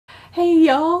Hey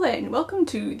y'all, and welcome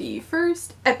to the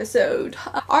first episode.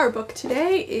 Our book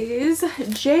today is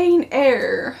Jane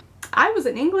Eyre. I was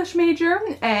an English major,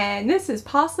 and this is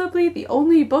possibly the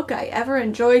only book I ever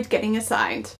enjoyed getting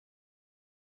assigned.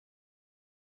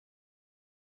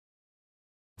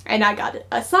 And I got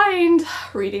assigned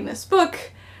reading this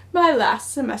book my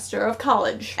last semester of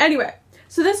college. Anyway,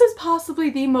 so this is possibly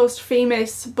the most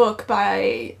famous book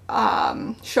by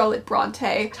Charlotte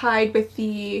Bronte, tied with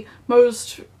the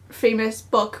most famous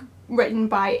book written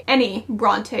by any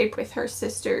Bronte with her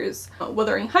sisters,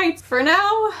 Wuthering Heights. For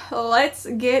now, let's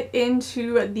get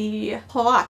into the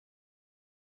plot.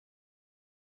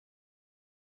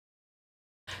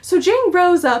 So Jane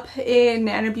grows up in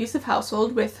an abusive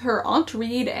household with her Aunt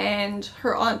Reed and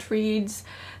her Aunt Reed's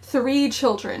 3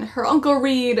 children. Her Uncle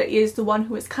Reed is the one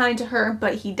who is kind to her,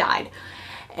 but he died.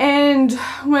 And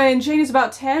when Jane is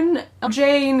about 10,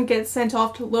 Jane gets sent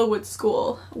off to Lowood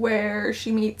School, where she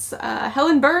meets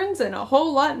Helen Burns and a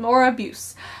whole lot more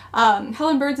abuse.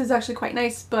 Helen Burns is actually quite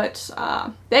nice, but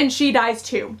then she dies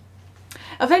too.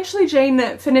 Eventually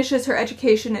Jane finishes her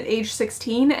education at age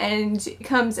 16 and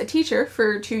becomes a teacher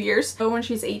for 2 years. So when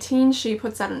she's 18, she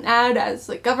puts out an ad as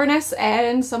a governess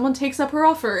and someone takes up her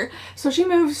offer. So she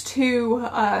moves to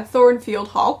Thornfield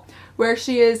Hall, where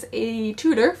she is a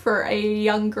tutor for a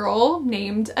young girl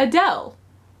named Adele.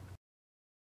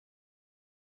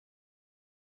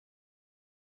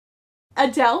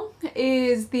 Adele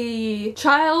is the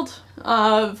child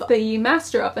of the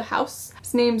master of the house.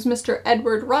 His name's Mr.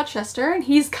 Edward Rochester, and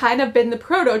he's kind of been the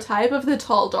prototype of the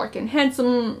tall, dark, and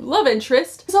handsome love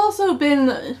interest. He's also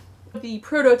been the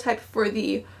prototype for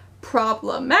the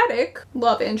problematic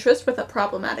love interest with a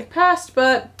problematic past,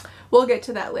 but we'll get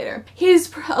to that later. He's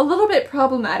a little bit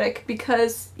problematic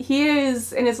because he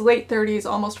is in his late 30s,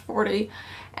 almost 40,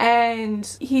 and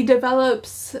he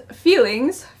develops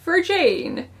feelings for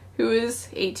Jane, who is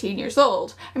 18 years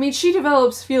old. I mean, she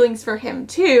develops feelings for him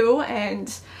too,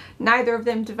 and neither of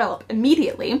them develop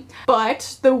immediately,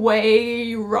 but the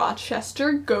way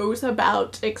Rochester goes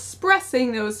about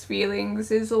expressing those feelings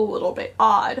is a little bit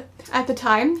odd. At the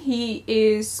time, he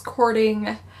is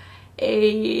courting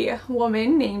a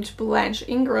woman named Blanche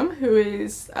Ingram, who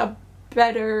is a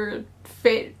better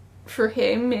fit for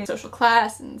him in social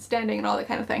class and standing and all that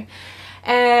kind of thing.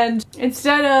 And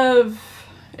instead of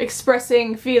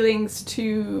expressing feelings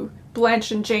to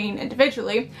Blanche and Jane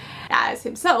individually as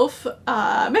himself,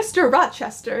 Mr.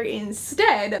 Rochester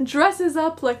instead dresses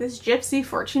up like this gypsy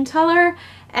fortune teller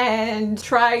and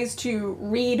tries to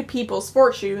read people's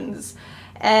fortunes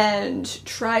and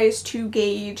tries to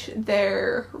gauge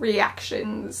their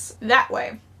reactions that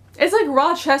way. It's like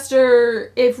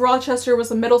Rochester, if Rochester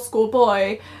was a middle school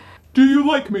boy. Do you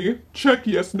like me? Check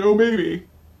yes, no, maybe.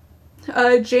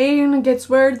 Jane gets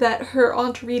word that her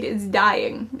Aunt Reed is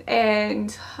dying,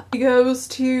 and she goes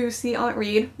to see Aunt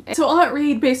Reed. So Aunt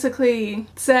Reed basically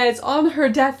says on her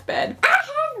deathbed, "I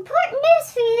have important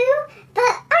news for you, but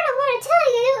I don't want to tell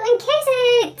you in case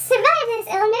I survive this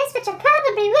illness, which I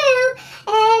probably will,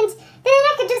 and then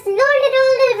I could just lord it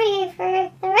all over you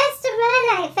for the rest of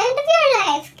my life and of your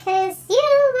life, because you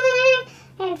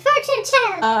were an unfortunate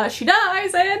child." She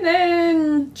dies, and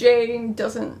then Jane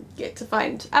doesn't get to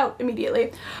find out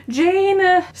immediately.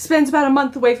 Jane spends about a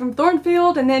month away from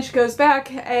Thornfield, and then she goes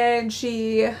back and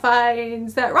she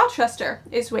finds that Rochester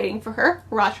is waiting for her.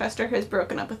 Rochester has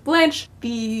broken up with Blanche.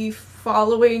 The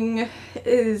following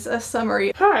is a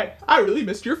summary. Hi, I really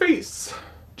missed your face.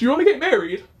 Do you want to get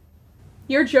married?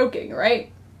 You're joking,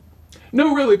 right?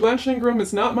 No, really, Blanche Ingram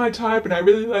is not my type and I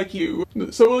really like you.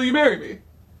 So will you marry me?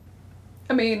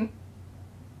 I mean,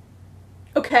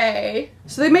 okay.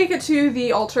 So they make it to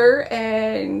the altar,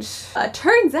 and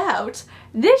turns out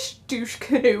this douche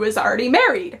canoe is already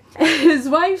married. His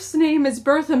wife's name is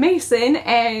Bertha Mason,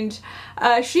 and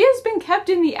she has been kept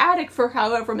in the attic for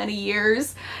however many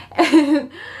years, and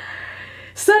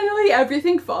suddenly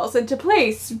everything falls into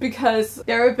place because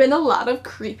there have been a lot of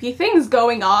creepy things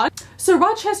going on. So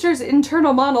Rochester's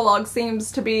internal monologue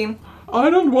seems to be, I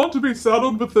don't want to be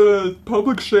saddled with the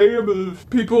public shame of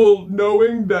people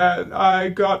knowing that I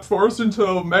got forced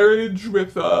into marriage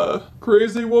with a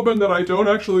crazy woman that I don't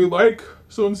actually like.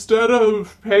 So instead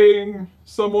of paying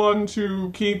someone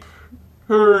to keep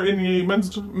her in a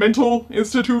mental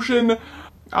institution,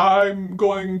 I'm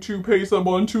going to pay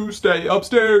someone to stay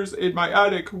upstairs in my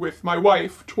attic with my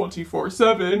wife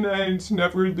 24/7 and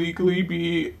never legally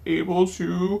be able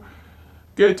to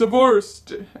get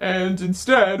divorced, and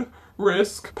instead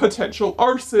risk potential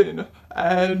arson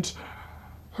and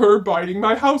her biting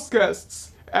my house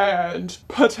guests and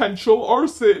potential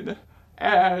arson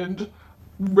and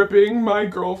ripping my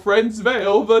girlfriend's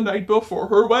veil the night before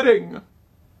her wedding.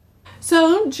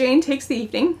 So Jane takes the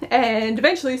evening and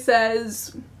eventually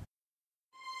says,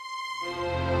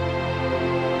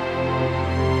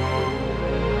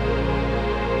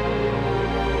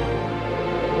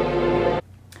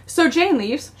 so Jane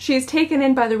leaves. She's taken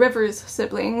in by the Rivers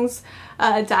siblings,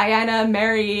 Diana,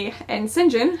 Mary, and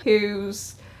St. John,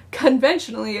 who's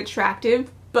conventionally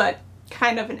attractive, but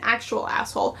kind of an actual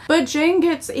asshole. But Jane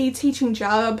gets a teaching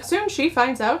job. Soon she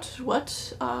finds out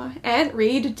what Aunt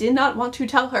Reed did not want to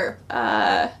tell her.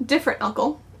 Different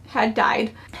uncle had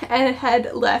died and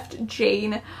had left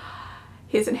Jane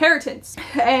his inheritance.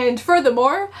 And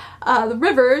furthermore, the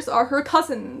Rivers are her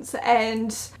cousins,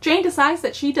 and Jane decides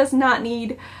that she does not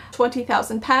need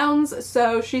 £20,000,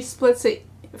 so she splits it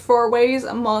 4 ways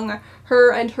among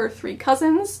her and her 3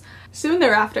 cousins. Soon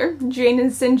thereafter, Jane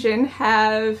and St. John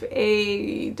have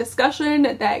a discussion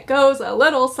that goes a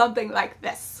little something like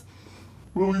this.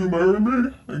 Will you marry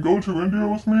me and go to India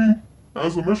with me?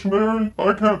 As a missionary,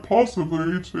 I can't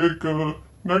possibly take a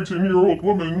 19-year-old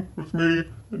woman with me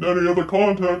in any other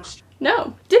context.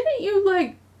 No. Didn't you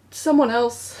like someone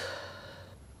else?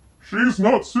 She's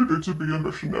not suited to be a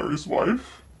missionary's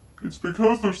wife. It's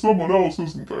because there's someone else,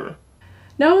 isn't there?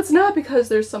 No, it's not because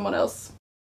there's someone else.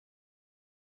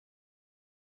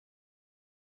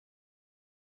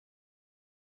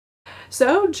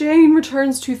 So Jane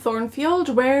returns to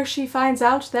Thornfield, where she finds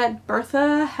out that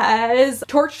Bertha has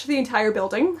torched the entire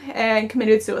building and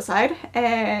committed suicide,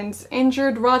 and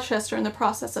injured Rochester in the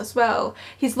process as well.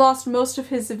 He's lost most of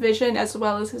his vision as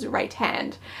well as his right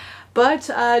hand. But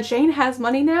Jane has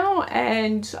money now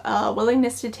and a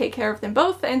willingness to take care of them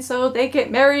both, and so they get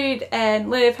married and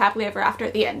live happily ever after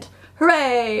at the end.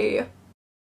 Hooray!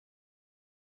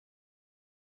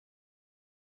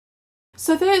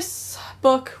 So this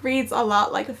book reads a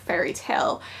lot like a fairy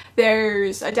tale.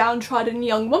 There's a downtrodden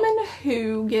young woman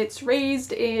who gets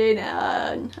raised in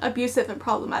an abusive and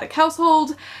problematic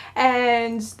household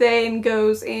and then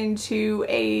goes into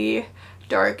a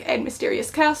dark and mysterious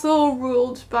castle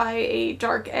ruled by a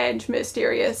dark and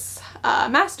mysterious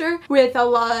master with a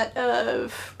lot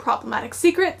of problematic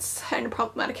secrets and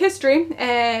problematic history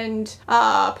and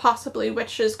possibly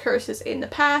witches' curses in the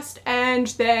past, and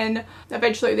then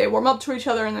eventually they warm up to each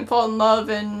other and then fall in love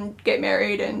and get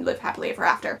married and live happily ever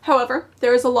after. However,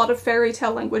 there is a lot of fairy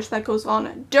tale language that goes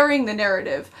on during the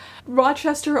narrative.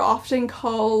 Rochester often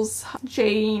calls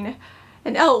Jane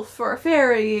an elf or a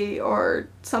fairy or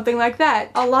something like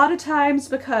that. A lot of times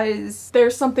because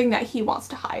there's something that he wants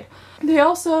to hide. They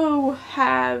also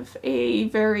have a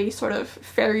very sort of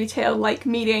fairy tale-like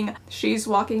meeting. She's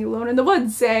walking alone in the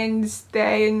woods and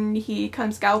then he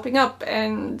comes galloping up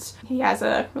and he has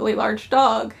a really large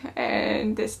dog,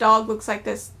 and this dog looks like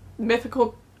this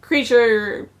mythical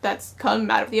creature that's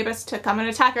come out of the abyss to come and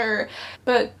attack her,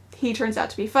 but he turns out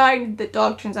to be fine, the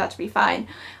dog turns out to be fine.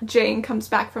 Jane comes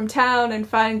back from town and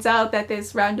finds out that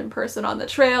this random person on the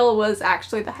trail was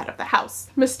actually the head of the house.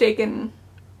 Mistaken,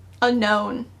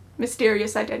 unknown,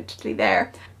 mysterious identity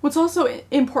there. What's also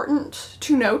important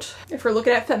to note, if we're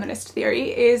looking at feminist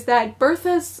theory, is that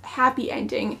Bertha's happy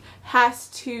ending has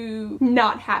to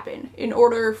not happen in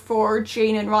order for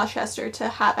Jane and Rochester to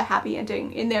have a happy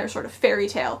ending in their sort of fairy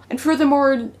tale. And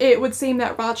furthermore, it would seem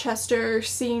that Rochester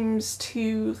seems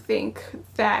to think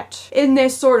that in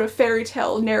this sort of fairy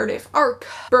tale narrative arc,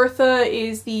 Bertha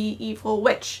is the evil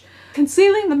witch.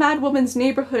 Concealing the mad woman's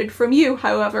neighborhood from you,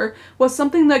 however, was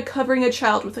something like covering a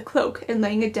child with a cloak and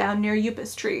laying it down near a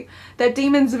Upas tree. That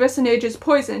demon's vicinage is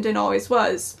poisoned and always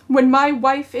was. When my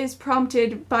wife is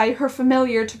prompted by her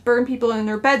familiar to burn people in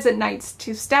their beds at nights,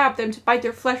 to stab them, to bite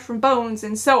their flesh from bones,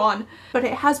 and so on. But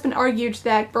it has been argued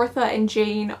that Bertha and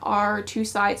Jane are 2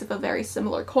 sides of a very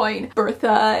similar coin.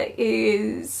 Bertha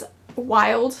is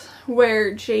wild,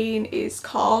 where Jane is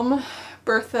calm.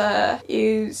 Bertha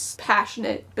is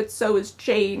passionate, but so is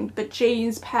Jane, but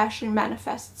Jane's passion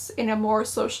manifests in a more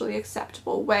socially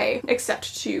acceptable way,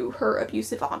 except to her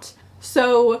abusive aunt.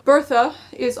 So Bertha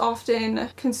is often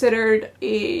considered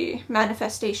a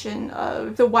manifestation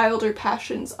of the wilder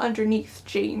passions underneath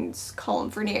Jane's calm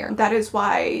veneer. That is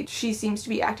why she seems to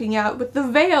be acting out with the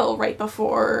veil right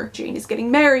before Jane is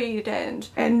getting married,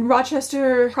 and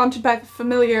Rochester, prompted by the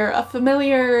familiar. A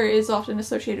familiar is often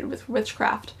associated with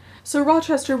witchcraft. So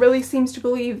Rochester really seems to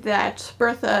believe that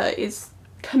Bertha is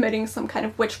committing some kind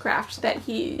of witchcraft, that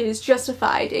he is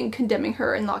justified in condemning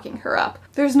her and locking her up.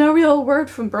 There's no real word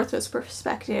from Bertha's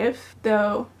perspective,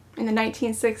 though in the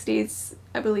 1960s,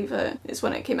 I believe is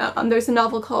when it came out. There's a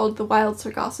novel called The Wild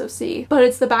Sargasso Sea, but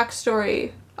it's the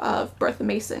backstory of Bertha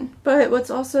Mason. But what's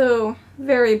also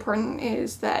very important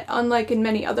is that, unlike in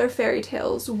many other fairy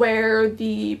tales where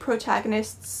the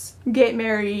protagonists get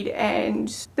married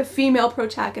and the female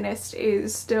protagonist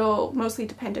is still mostly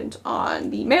dependent on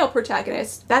the male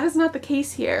protagonist, that is not the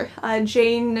case here.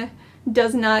 Jane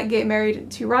does not get married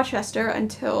to Rochester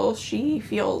until she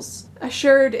feels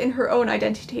assured in her own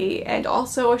identity and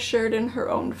also assured in her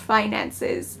own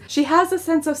finances. She has a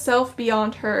sense of self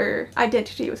beyond her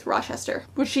identity with Rochester,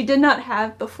 which she did not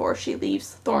have before she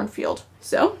leaves Thornfield.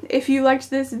 So, if you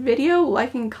liked this video,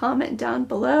 like and comment down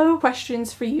below.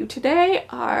 Questions for you today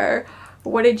are,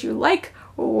 what did you like?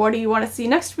 What do you want to see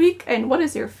next week? And what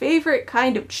is your favorite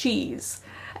kind of cheese?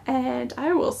 And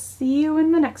I will see you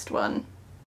in the next one.